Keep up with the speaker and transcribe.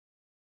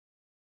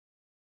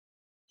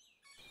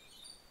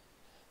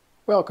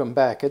Welcome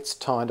back, it's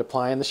time to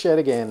play in the shed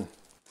again.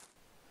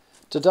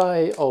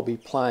 Today I'll be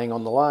playing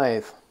on the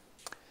lathe.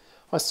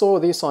 I saw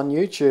this on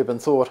YouTube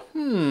and thought,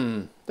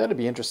 that'd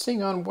be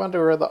interesting, I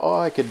wonder whether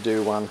I could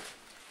do one.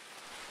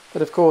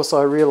 But of course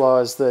I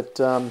realised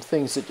that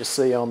things that you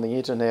see on the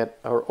internet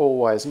are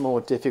always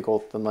more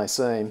difficult than they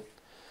seem.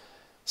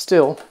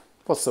 Still,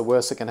 what's the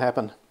worst that can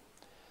happen?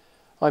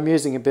 I'm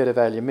using a bit of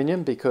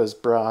aluminium because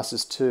brass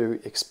is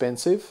too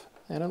expensive,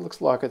 and it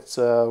looks like it's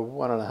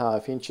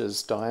 1.5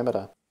 inches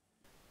diameter.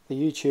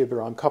 The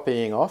YouTuber I'm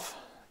copying off,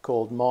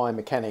 called My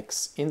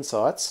Mechanics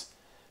Insights,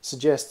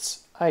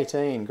 suggests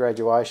 18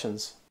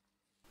 graduations.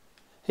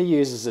 He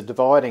uses a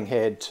dividing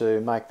head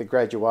to make the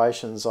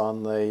graduations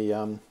on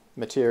the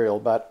material,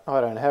 but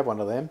I don't have one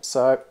of them,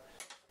 so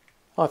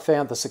I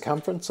found the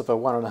circumference of a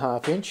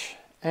 1.5 inch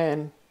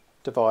and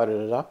divided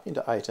it up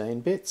into 18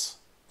 bits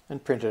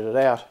and printed it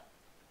out.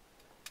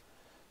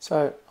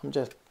 So I'm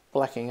just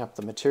blacking up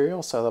the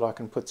material so that I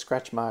can put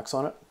scratch marks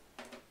on it.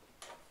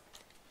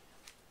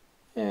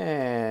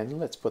 And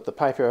let's put the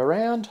paper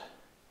around.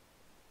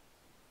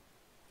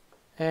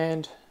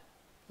 And,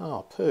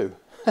 oh poo,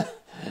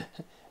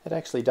 it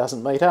actually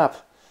doesn't meet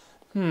up.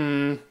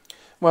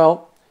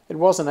 Well, it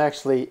wasn't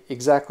actually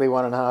exactly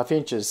 1.5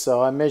 inches,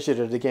 so I measured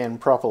it again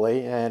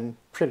properly and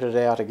printed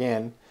it out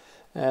again.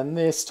 And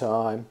this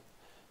time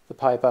the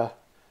paper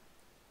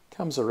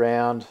comes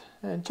around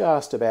and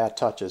just about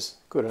touches.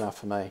 Good enough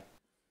for me.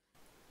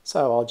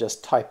 So I'll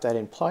just tape that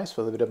in place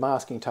with a bit of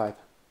masking tape.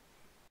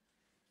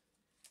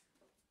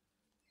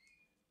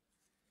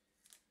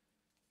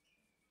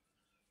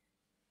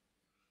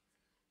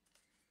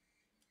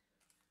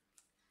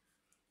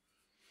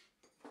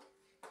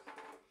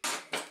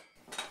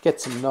 Get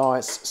some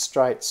nice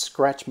straight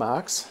scratch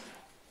marks.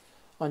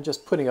 I'm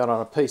just putting it on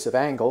a piece of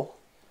angle,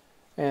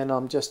 and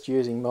I'm just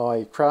using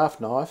my craft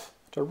knife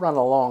to run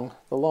along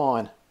the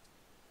line,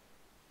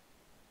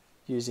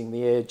 using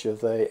the edge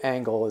of the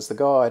angle as the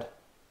guide.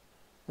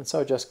 And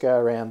so just go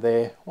around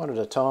there one at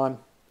a time,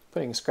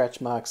 putting scratch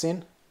marks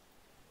in,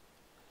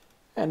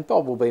 and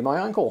Bob will be my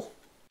uncle.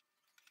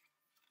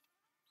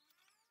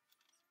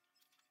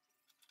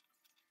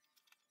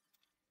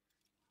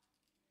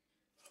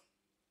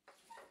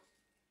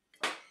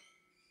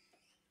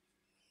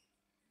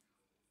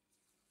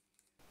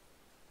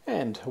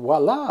 And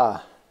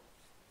voila!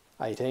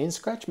 18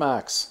 scratch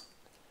marks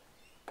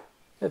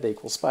of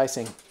equal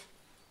spacing.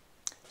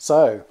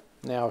 So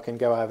now I can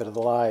go over to the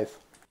lathe.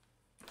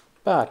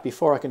 But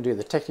before I can do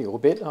the technical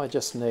bit, I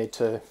just need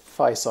to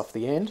face off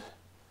the end.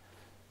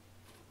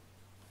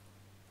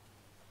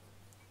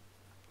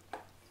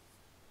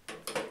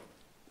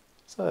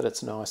 So that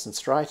it's nice and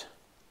straight.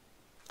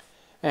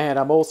 And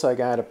I'm also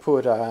going to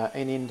put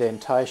an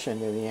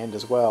indentation in the end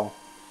as well,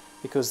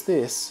 because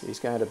this is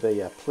going to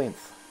be a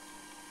plinth.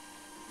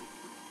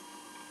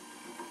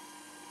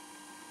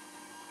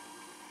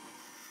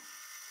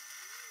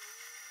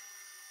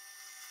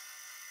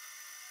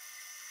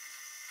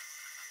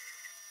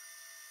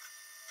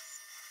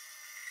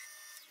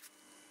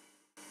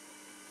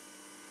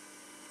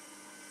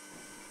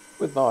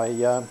 With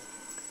my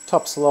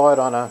top slide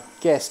on a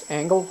guessed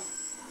angle,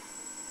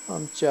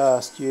 I'm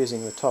just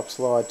using the top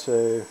slide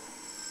to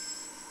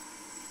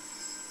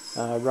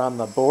run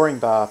the boring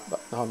bar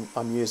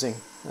I'm using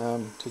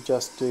to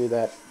just do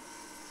that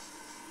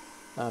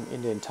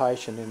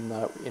indentation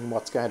in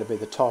what's going to be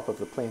the top of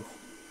the plinth.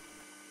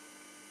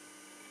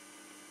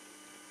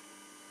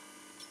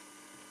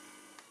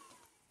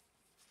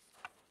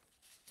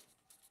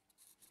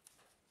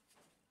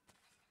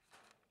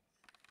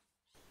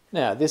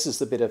 Now this is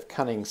the bit of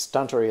cunning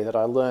stuntery that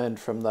I learned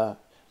from the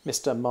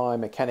Mr. My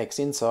Mechanics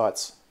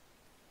Insights.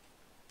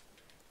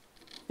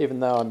 Even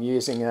though I'm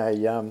using a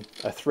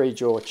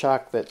 3-jaw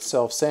chuck that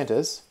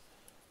self-centers,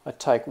 I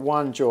take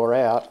one jaw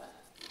out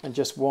and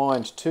just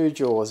wind 2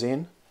 jaws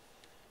in.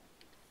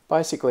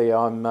 Basically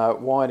I'm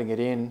winding it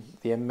in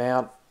the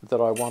amount that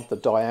I want the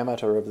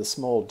diameter of the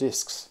small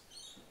discs.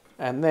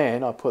 And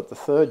then I put the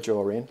 3rd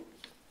jaw in,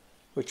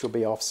 which will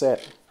be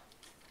offset.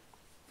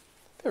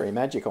 Very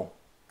magical.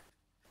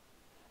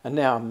 And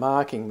now I'm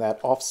marking that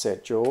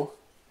offset jaw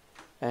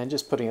and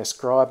just putting a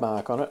scribe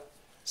mark on it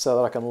so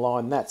that I can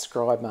line that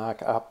scribe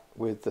mark up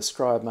with the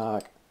scribe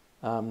mark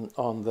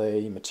on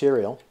the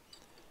material,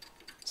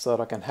 so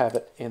that I can have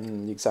it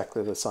in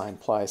exactly the same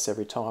place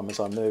every time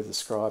as I move the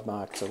scribe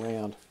marks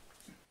around.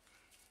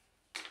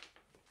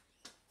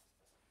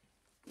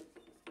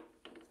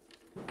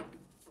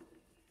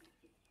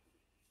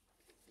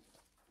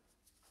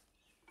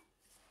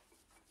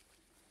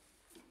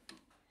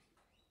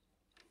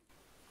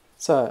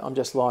 So I'm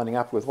just lining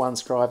up with one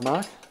scribe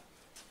mark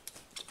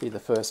to be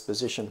the first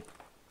position.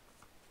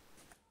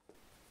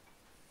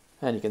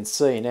 And you can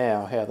see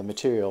now how the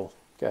material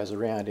goes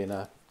around in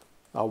a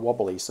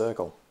wobbly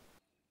circle.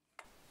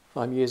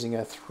 I'm using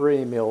a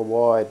 3mm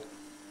wide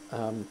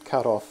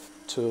cut-off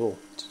tool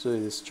to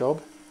do this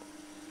job.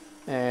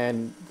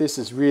 And this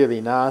is really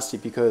nasty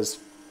because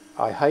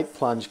I hate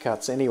plunge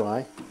cuts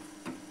anyway.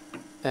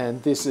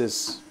 And this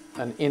is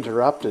an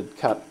interrupted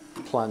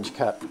plunge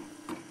cut.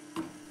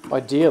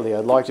 Ideally,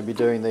 I'd like to be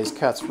doing these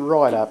cuts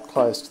right up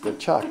close to the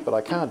chuck, but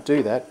I can't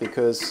do that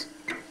because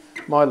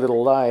my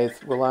little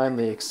lathe will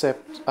only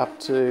accept up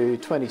to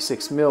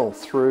 26mm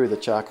through the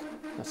chuck.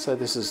 So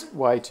this is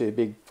way too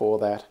big for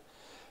that.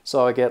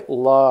 So I get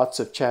lots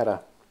of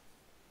chatter.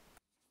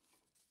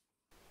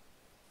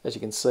 As you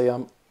can see,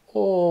 I'm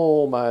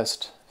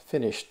almost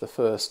finished the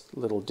first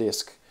little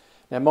disc.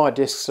 Now my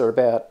discs are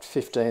about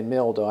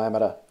 15mm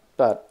diameter,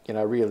 but you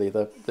know, really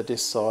the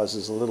disc size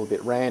is a little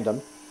bit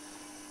random.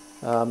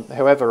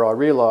 However, I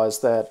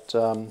realised that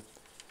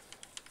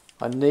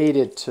I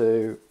needed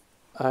to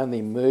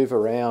only move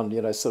around,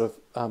 you know, sort of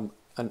an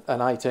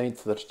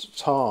 1/18th at a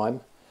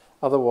time.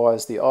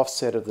 Otherwise the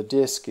offset of the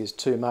disc is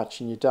too much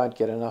and you don't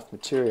get enough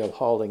material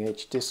holding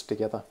each disc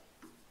together.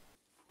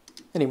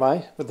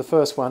 Anyway, with the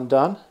first one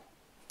done,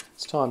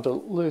 it's time to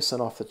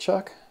loosen off the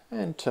chuck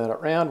and turn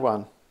it round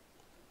one.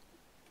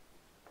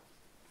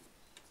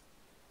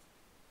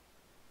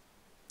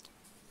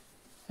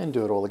 And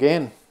do it all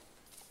again.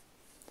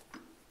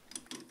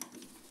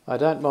 I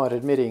don't mind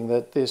admitting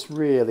that this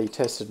really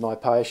tested my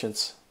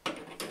patience,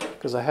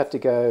 because I had to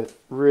go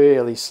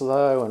really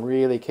slow and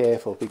really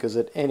careful, because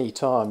at any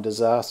time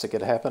disaster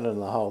could happen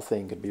and the whole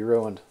thing could be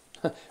ruined,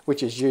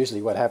 which is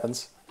usually what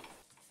happens.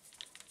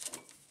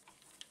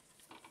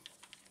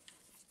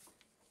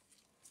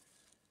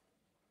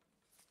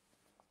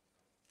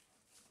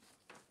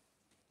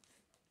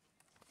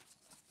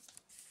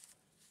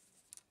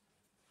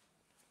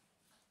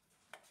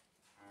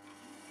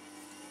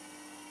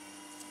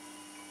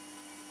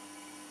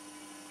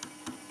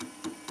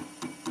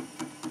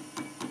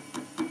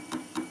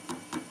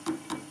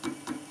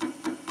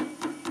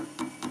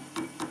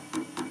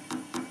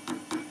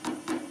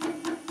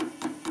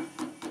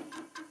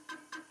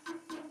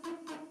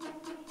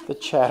 The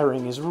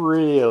chattering is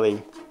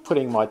really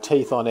putting my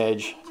teeth on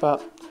edge,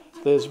 but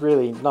there's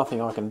really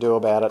nothing I can do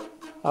about it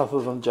other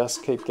than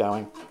just keep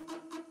going.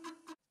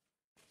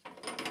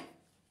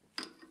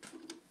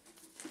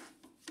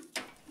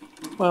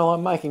 Well,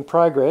 I'm making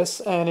progress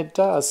and it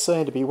does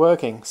seem to be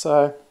working,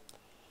 so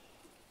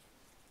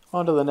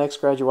on to the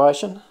next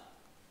graduation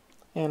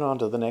and on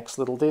to the next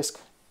little disc.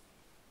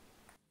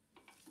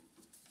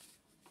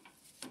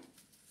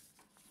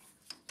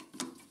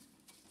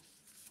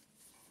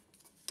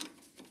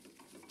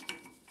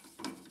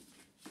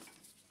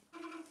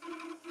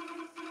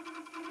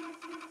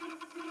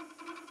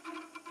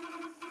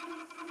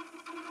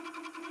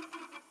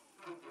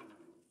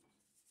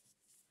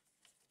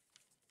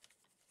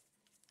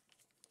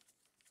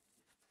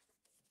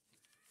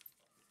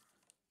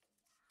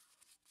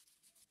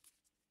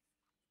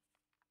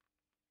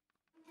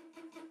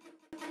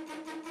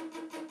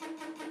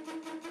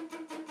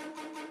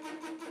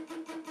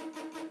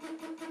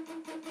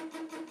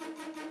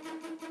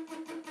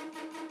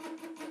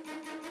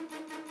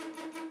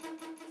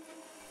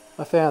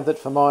 I found that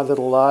for my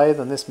little lathe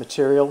and this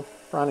material,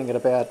 running at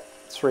about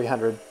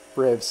 300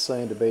 revs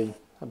seemed to be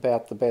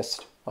about the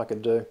best I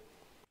could do.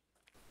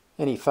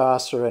 Any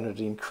faster and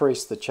it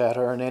increased the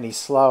chatter, and any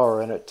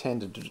slower and it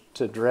tended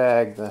to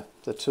drag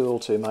the tool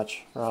too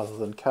much rather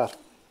than cut.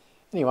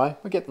 Anyway,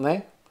 we're getting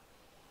there.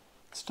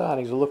 It's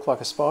starting to look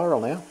like a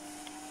spiral now.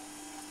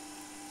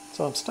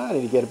 So I'm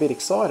starting to get a bit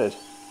excited,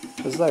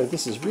 as though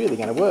this is really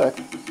going to work.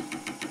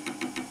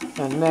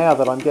 And now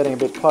that I'm getting a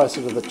bit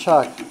closer to the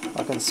chuck,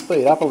 I can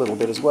speed up a little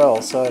bit as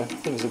well, so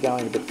things are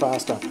going a bit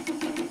faster.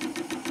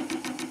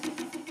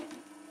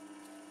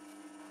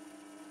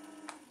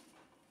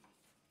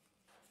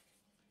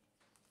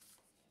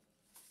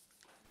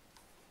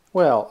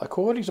 Well,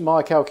 according to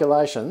my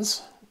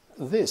calculations,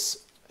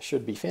 this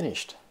should be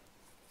finished.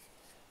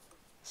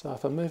 So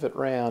if I move it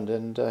round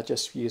and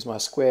just use my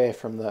square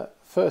from the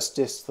first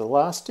disc to the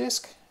last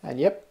disc, and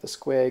yep, the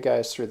square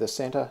goes through the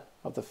centre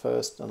of the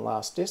first and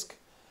last disc.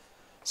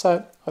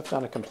 So I've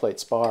done a complete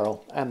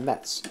spiral, and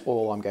that's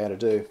all I'm going to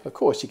do. Of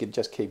course you could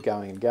just keep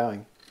going and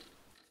going.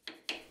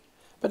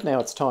 But now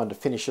it's time to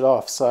finish it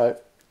off, so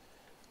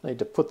I need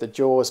to put the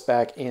jaws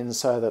back in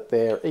so that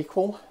they're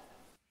equal.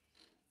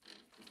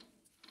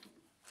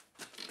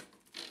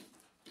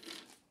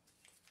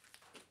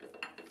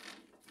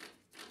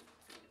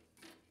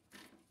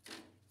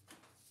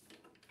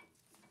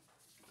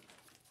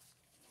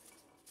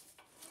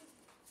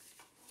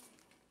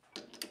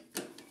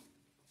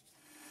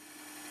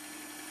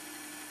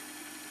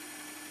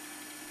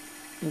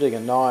 I'm doing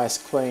a nice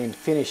clean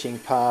finishing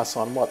pass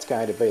on what's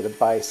going to be the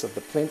base of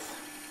the plinth,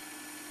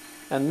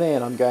 and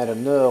then I'm going to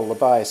knurl the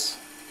base.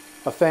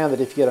 I found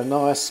that if you get a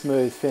nice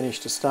smooth finish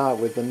to start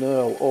with, the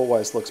knurl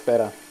always looks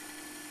better.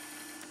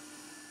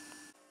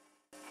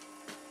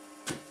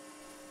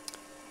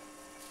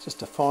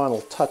 Just a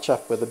final touch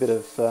up with a bit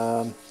of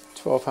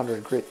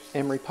 1200 grit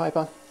emery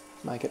paper,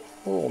 make it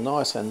all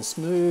nice and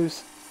smooth,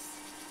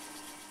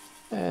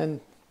 and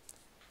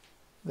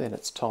then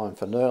it's time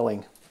for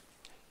knurling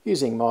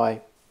using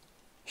my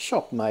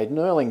shop-made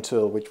knurling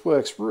tool, which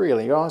works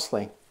really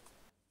nicely.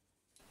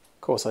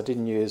 Of course, I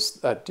didn't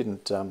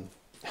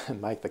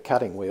make the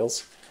cutting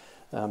wheels.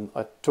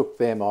 I took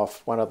them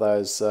off one of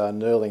those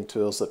knurling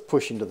tools that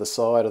push into the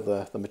side of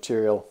the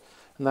material,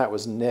 and that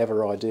was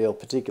never ideal,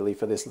 particularly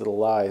for this little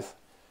lathe.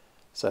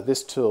 So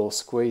this tool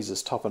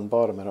squeezes top and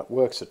bottom, and it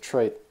works a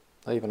treat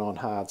even on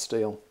hard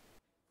steel.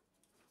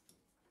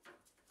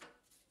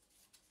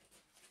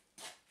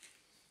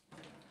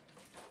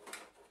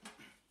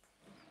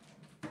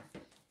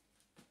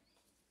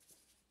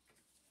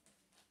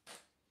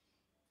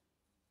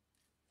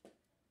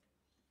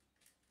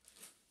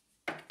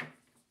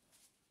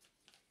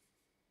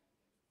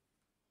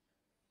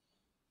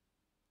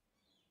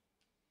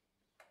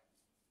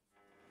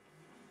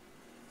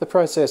 The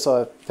process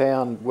I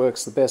found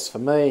works the best for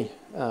me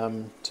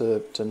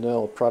to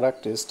knurl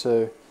product is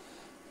to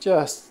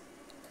just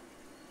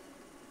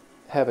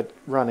have it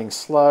running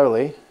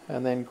slowly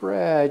and then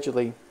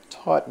gradually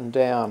tighten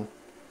down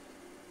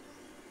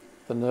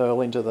the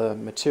knurl into the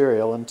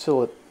material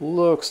until it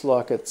looks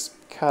like it's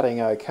cutting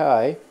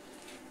okay.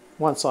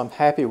 Once I'm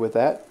happy with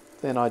that,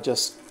 then I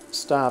just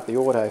start the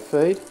auto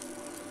feed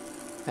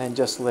and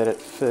just let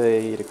it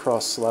feed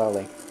across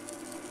slowly.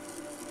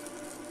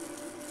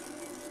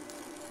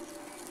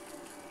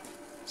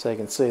 So you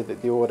can see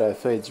that the auto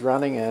feed's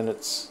running, and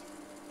it's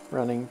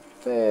running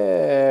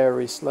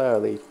very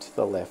slowly to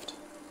the left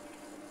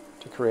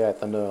to create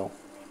the knurl.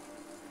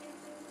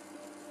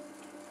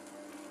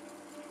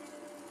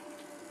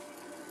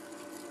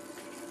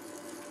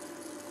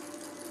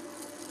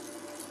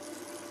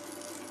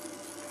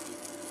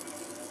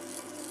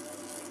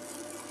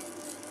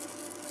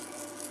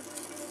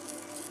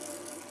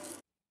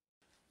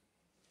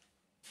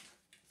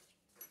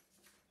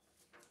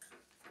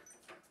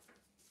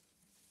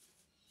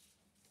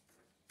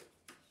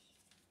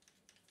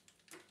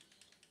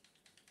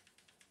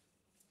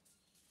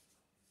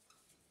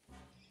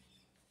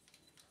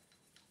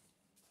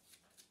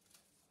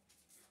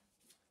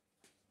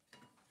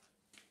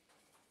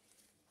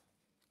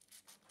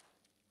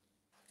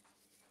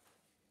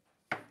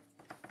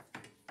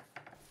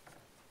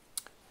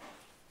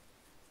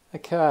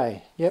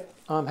 Okay, yep,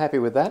 I'm happy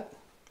with that.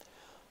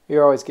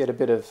 You always get a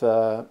bit of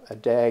a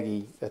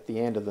daggy at the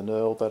end of the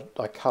knurl, but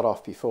I cut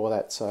off before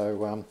that,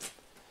 so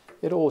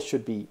it all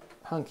should be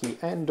hunky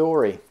and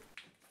dory.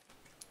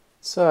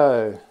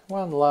 So,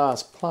 one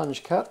last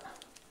plunge cut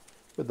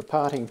with the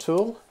parting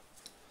tool,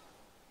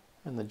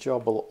 and the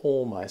job will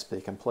almost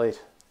be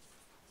complete.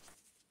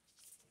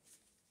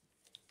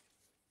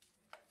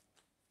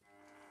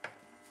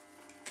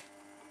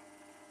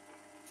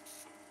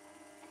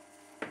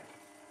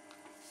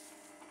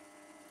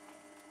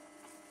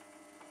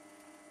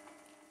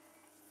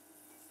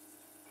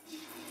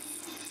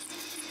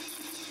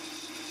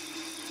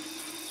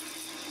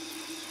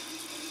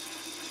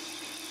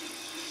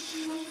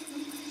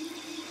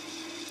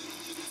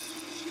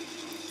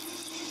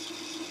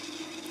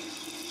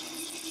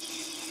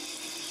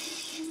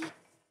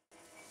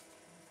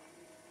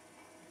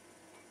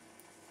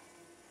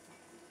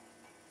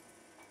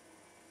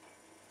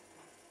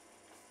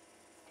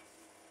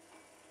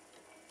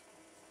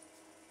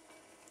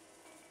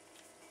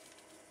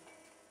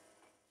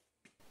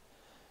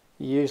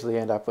 You usually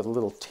end up with a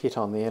little tit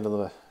on the end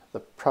of the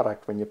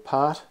product when you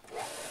part.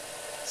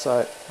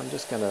 So I'm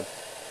just going to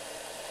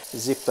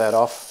zip that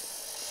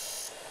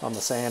off on the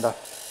sander.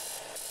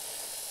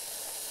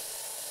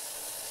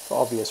 For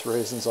obvious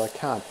reasons, I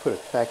can't put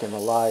it back in the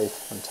lathe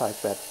and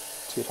take that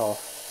tit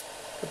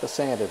off, but the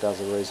sander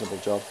does a reasonable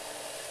job.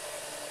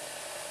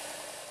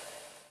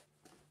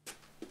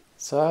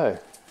 So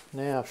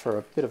now for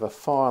a bit of a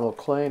final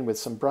clean with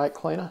some brake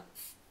cleaner,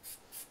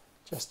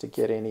 just to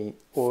get any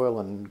oil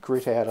and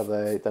grit out of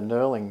the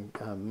knurling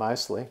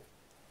mostly,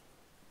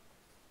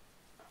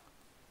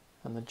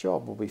 and the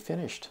job will be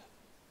finished.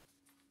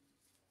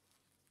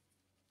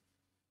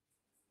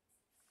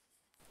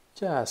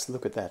 Just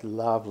look at that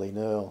lovely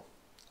knurl.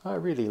 I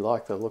really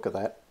like the look of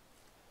that.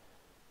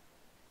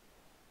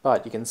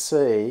 But you can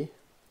see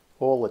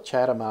all the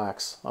chatter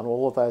marks on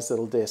all of those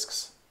little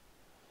discs.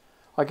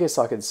 I guess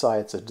I could say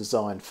it's a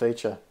design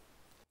feature.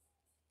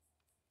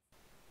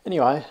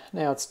 Anyway,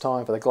 now it's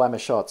time for the glamour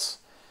shots.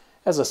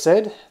 As I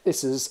said,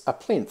 this is a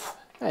plinth,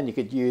 and you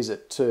could use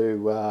it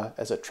to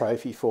as a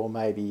trophy for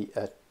maybe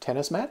a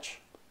tennis match.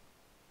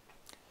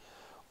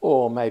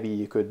 Or maybe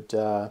you could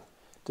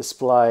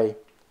display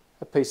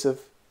a piece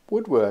of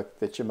woodwork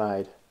that you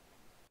made.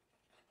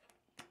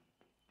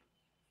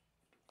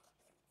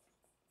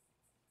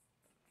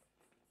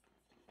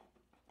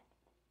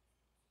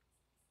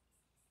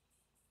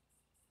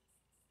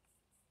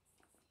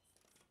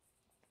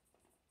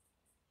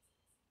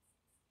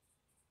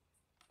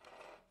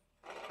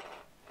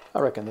 I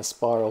reckon the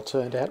spiral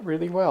turned out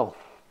really well.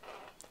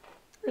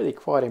 Really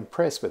quite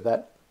impressed with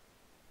that.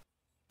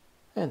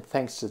 And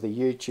thanks to the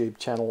YouTube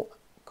channel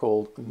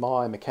called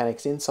My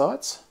Mechanics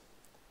Insights,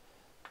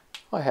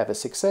 I have a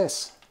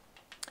success.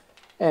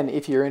 And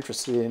if you're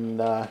interested in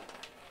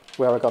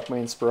where I got my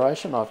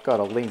inspiration, I've got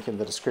a link in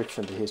the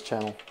description to his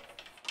channel.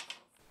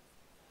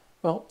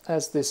 Well,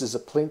 as this is a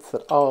plinth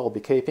that I'll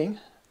be keeping,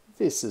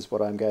 this is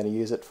what I'm going to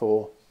use it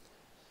for.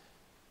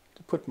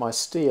 To put my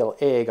steel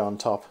egg on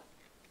top.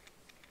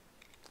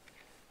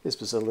 This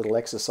was a little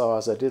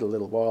exercise I did a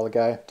little while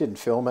ago. Didn't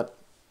film it.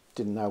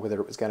 Didn't know whether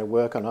it was going to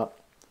work or not.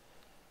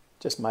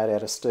 Just made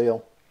out of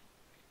steel.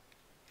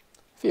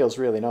 Feels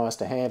really nice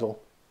to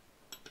handle.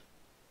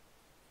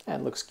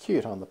 And looks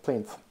cute on the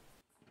plinth.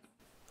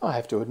 I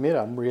have to admit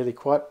I'm really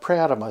quite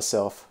proud of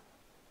myself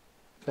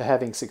for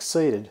having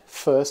succeeded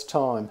first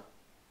time.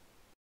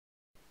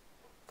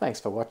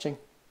 Thanks for watching.